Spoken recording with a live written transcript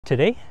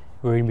Today,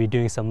 we're going to be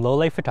doing some low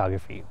light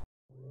photography.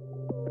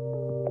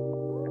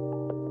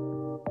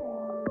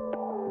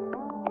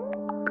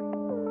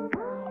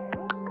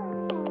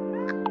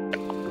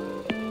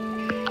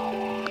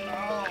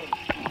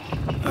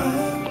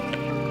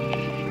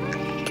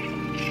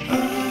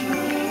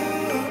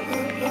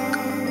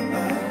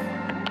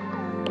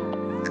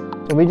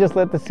 So we just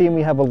lit the scene.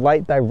 We have a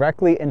light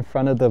directly in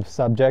front of the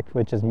subject,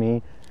 which is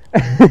me,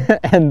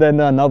 and then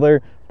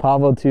another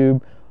Pavo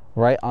tube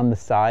right on the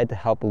side to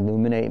help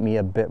illuminate me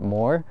a bit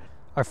more.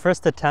 Our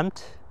first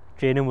attempt,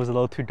 Jaden was a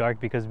little too dark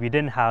because we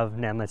didn't have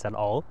nan lights at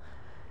all,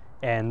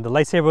 and the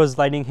lightsaber was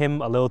lighting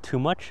him a little too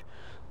much,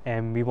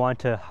 and we wanted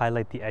to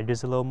highlight the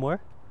edges a little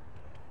more.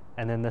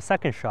 And then the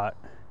second shot,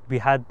 we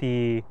had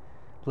the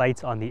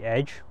lights on the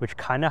edge, which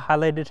kind of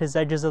highlighted his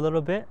edges a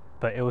little bit,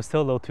 but it was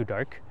still a little too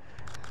dark.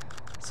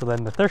 So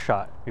then the third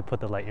shot, we put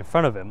the light in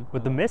front of him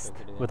with the mist,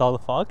 with all the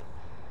fog.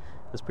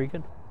 That's pretty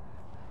good.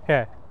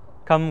 Here,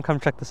 come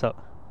check this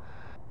out.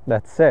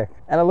 That's sick.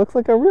 And it looks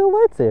like a real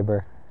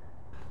lightsaber.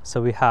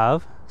 So we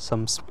have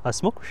a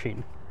smoke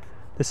machine.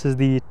 This is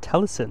the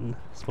Telesen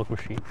smoke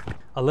machine.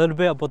 A little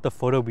bit about the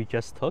photo we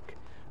just took.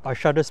 Our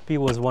shutter speed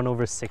was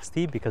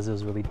 1/60 because it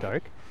was really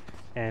dark.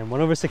 And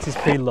 1/60 is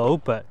pretty low,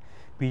 but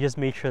we just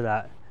made sure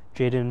that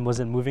Jaden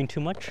wasn't moving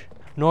too much.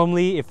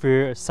 Normally, if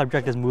your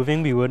subject is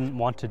moving, we wouldn't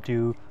want to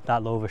do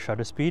that low of a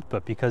shutter speed,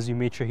 but because you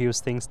made sure he was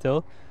staying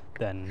still,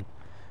 then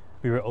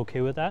we were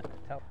okay with that.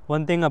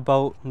 One thing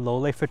about low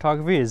light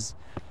photography is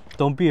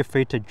don't be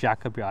afraid to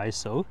jack up your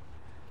ISO,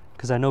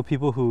 because I know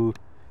people who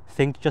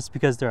think just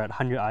because they're at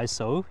 100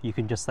 ISO, you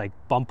can just like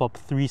bump up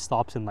 3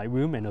 stops in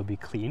Lightroom and it'll be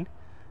clean,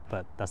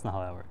 but that's not how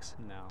that works.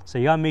 No. So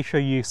you gotta make sure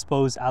you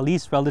expose at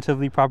least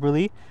relatively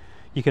properly.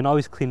 You can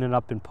always clean it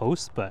up in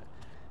post, but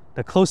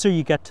the closer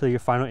you get to your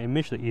final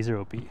image, the easier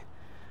it'll be.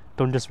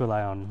 Don't just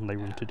rely on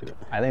Lightroom to do it.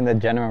 I think the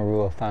general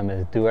rule of thumb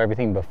is do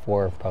everything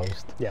before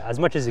post. Yeah, as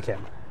much as you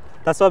can.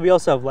 That's why we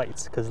also have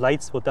lights, because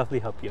lights will definitely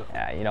help you.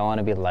 Yeah, you don't want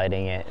to be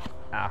lighting it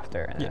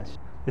after. Yeah.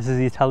 This is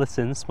the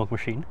Telesen smoke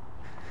machine.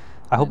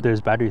 I hope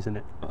there's batteries in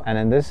it. And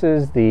then this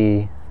is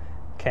the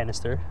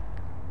canister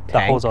tank.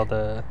 That holds all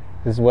the...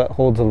 This is what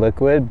holds the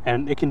liquid.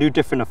 And it can do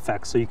different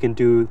effects. So you can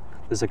do,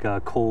 there's like a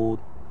cold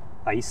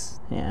ice.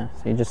 Yeah,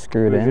 so you just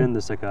screw it in.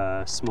 There's like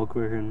a smoke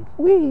version.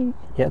 Whee!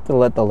 You have to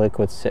let the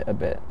liquid sit a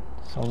bit.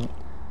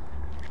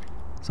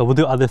 So we'll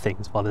do other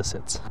things while this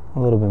sits. A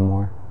little bit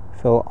more.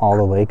 Fill all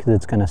the way because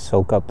it's going to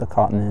soak up the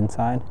cotton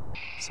inside.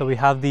 So we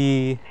have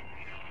the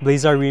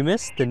Blazar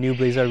Remus, the new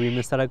Blazar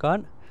Remus that I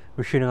got.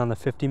 We're shooting on the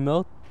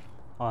 50mm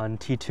on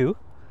T2.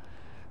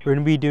 We're going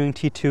to be doing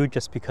T2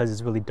 just because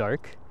it's really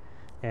dark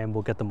and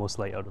we'll get the most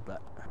light out of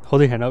that.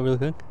 Hold your hand out really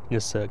quick.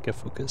 Just get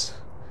focus.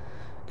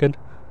 Good.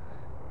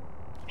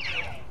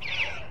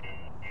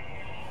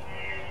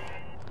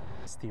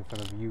 Misty in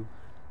front of you.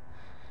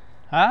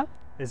 Huh?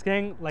 It's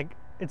getting like,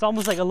 it's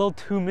almost like a little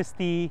too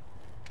misty,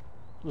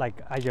 like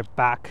at your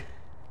back.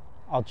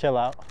 I'll chill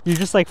out. You're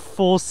just like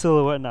full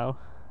silhouette now.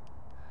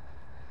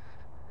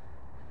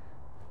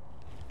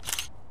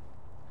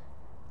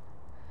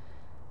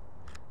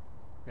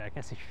 Yeah, I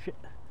can't see shit.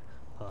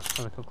 I'm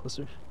gonna come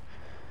closer.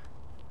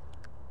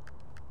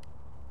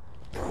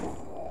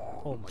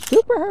 Oh my god.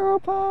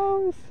 Superhero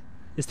pose!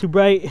 It's too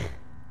bright.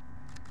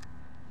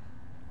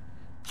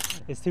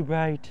 It's too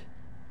bright.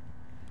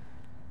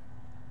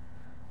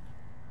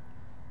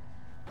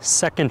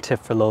 Second tip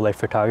for low light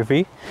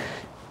photography,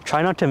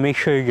 try not to make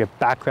sure your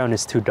background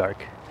is too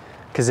dark.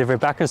 Because if your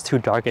background is too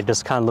dark, it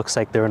just kind of looks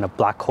like they're in a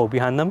black hole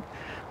behind them,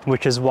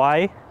 which is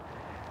why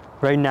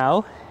right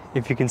now,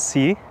 if you can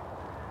see,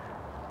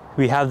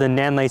 we have the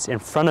nan lights in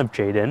front of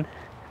Jaden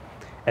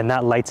and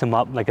that lights him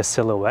up like a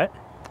silhouette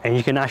and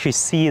you can actually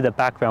see the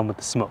background with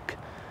the smoke.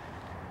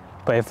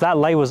 But if that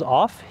light was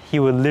off, he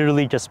would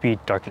literally just be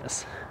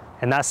darkness.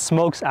 And that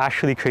smoke's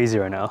actually crazy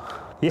right now.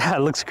 Yeah, it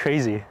looks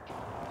crazy.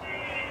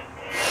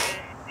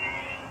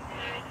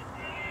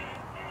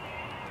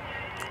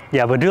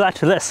 Yeah, but do that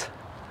to this.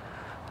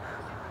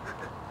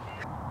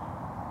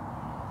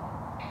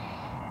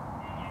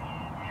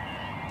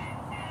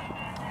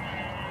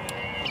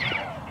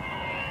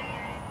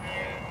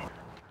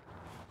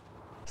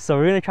 So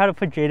we're gonna try to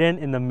put Jaden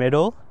in the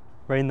middle,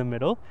 right in the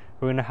middle.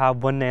 We're gonna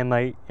have one nan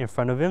light in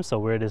front of him, so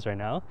where it is right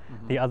now.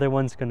 The other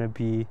one's gonna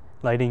be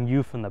lighting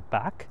you from the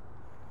back.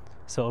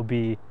 So it'll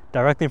be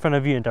directly in front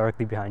of you and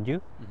directly behind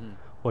you.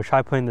 We'll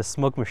try putting the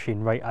smoke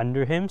machine right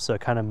under him so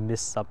it kind of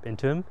mists up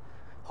into him.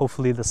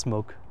 Hopefully the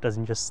smoke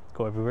doesn't just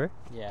go everywhere.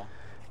 Yeah.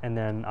 And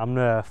then I'm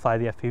gonna fly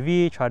the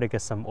FPV, try to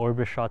get some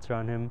orbit shots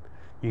around him.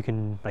 You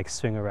can like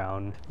swing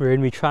around. We're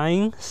gonna be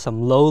trying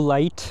some low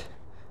light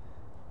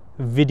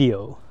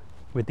video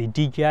with the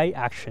DJI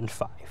Action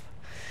 5.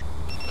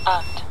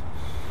 Act.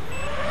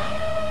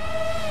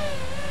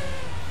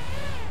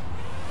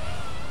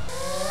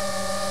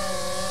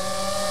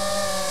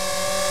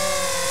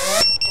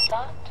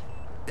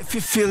 If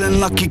you're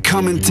feeling lucky,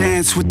 come and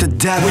dance with the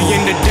devil. We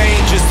in the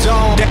danger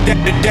zone,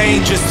 the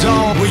danger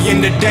zone. We in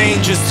the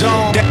danger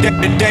zone,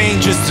 the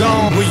danger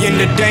zone. We in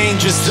the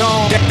danger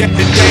zone, the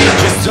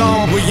danger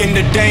zone. We in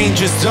the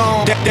danger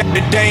zone,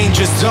 the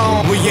danger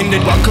zone. We in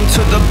the. Welcome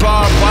to the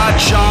barbed wire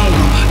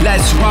jungle.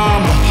 Let's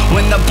rumble.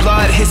 When the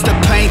blood hits the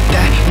paint,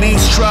 that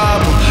means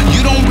trouble.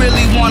 You don't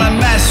really wanna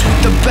mess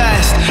with the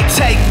best.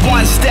 Take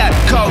one step,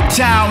 go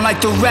down like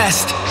the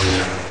rest.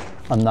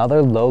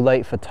 Another low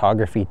light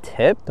photography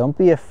tip, don't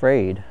be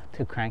afraid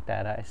to crank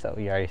that ISO.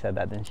 You already said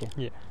that, didn't you?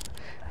 Yeah.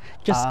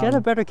 Just get a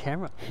better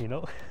camera, you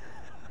know?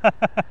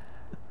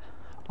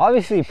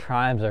 Obviously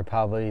primes are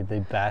probably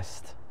the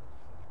best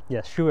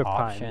Yeah, shoot with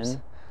option. primes.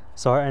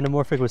 So our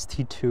anamorphic was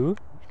T2,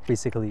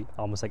 basically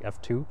almost like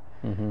f2.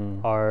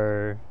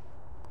 Our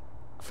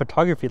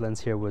photography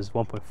lens here was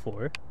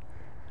 1.4.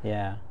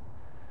 Yeah.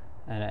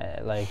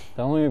 And like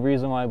the only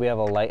reason why we have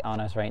a light on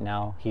us right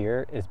now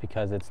here is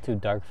because it's too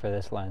dark for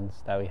this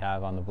lens that we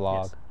have on the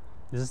vlog. Yes.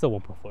 This is the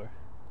 1.4.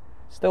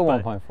 Still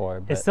But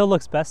 1.4, but it still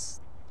looks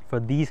best for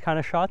these kind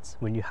of shots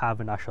when you have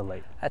an actual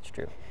light. that's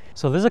true.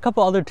 So there's a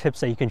couple other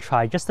tips that you can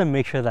try just to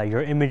make sure that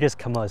your images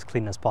come out as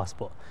clean as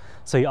possible.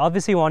 So you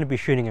obviously want to be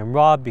shooting in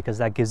RAW because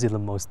that gives you the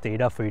most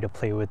data for you to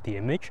play with the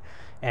image.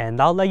 And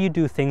that'll let you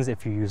do things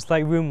if you use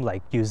Lightroom,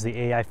 like use the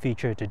AI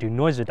feature to do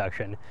noise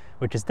reduction,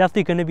 which is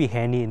definitely going to be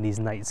handy in these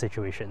night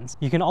situations.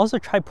 You can also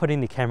try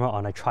putting the camera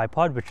on a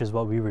tripod, which is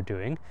what we were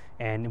doing.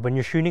 And when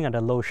you're shooting at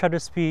a low shutter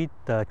speed,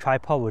 the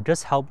tripod will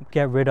just help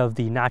get rid of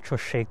the natural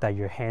shake that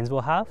your hands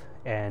will have.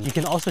 And you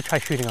can also try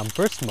shooting on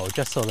burst mode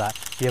just so that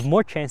you have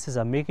more chances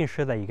of making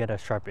sure that you get a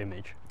sharp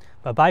image.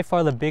 But by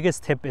far the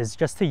biggest tip is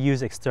just to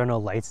use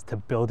external lights to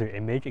build your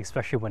image,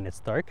 especially when it's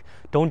dark.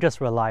 Don't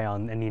just rely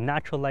on any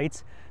natural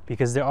lights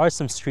because there are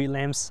some street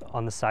lamps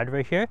on the side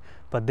right here,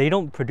 but they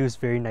don't produce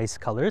very nice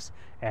colors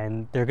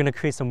and they're gonna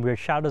create some weird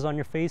shadows on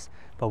your face.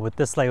 But with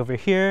this light over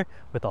here,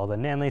 with all the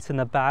nan lights in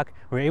the back,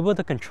 we're able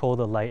to control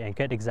the light and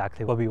get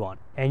exactly what we want.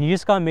 And you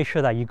just gotta make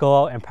sure that you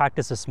go out and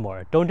practice this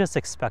more. Don't just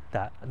expect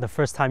that the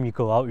first time you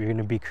go out, you're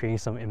gonna be creating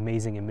some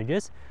amazing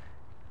images.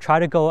 Try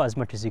to go as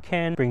much as you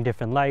can, bring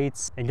different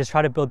lights, and just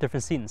try to build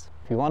different scenes.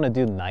 If you want to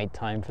do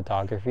nighttime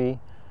photography,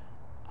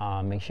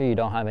 make sure you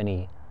don't have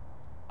any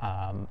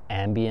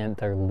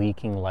ambient or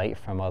leaking light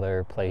from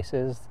other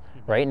places.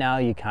 Right now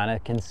you kind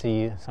of can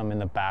see some in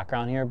the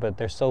background here, but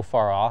they're so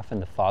far off and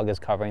the fog is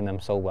covering them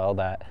so well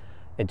that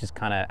it just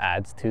kind of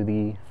adds to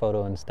the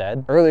photo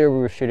instead. Earlier we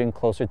were shooting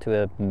closer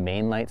to a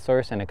main light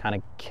source and it kind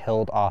of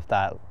killed off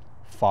that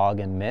fog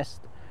and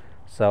mist.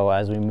 So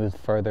as we moved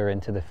further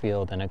into the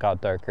field and it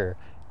got darker,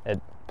 it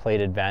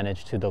played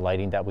advantage to the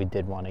lighting that we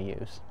did want to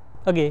use.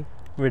 Okay,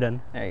 we're done.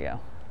 There you go.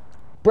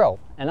 Bro,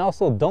 and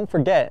also don't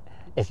forget,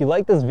 if you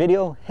like this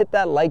video, hit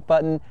that like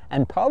button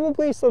and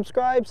probably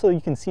subscribe so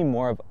you can see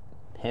more of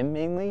him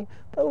mainly,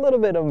 but a little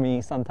bit of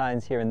me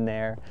sometimes here and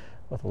there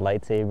with a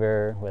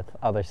lightsaber, with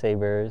other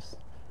sabers.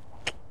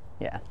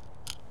 Yeah.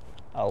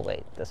 Oh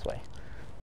wait, this way.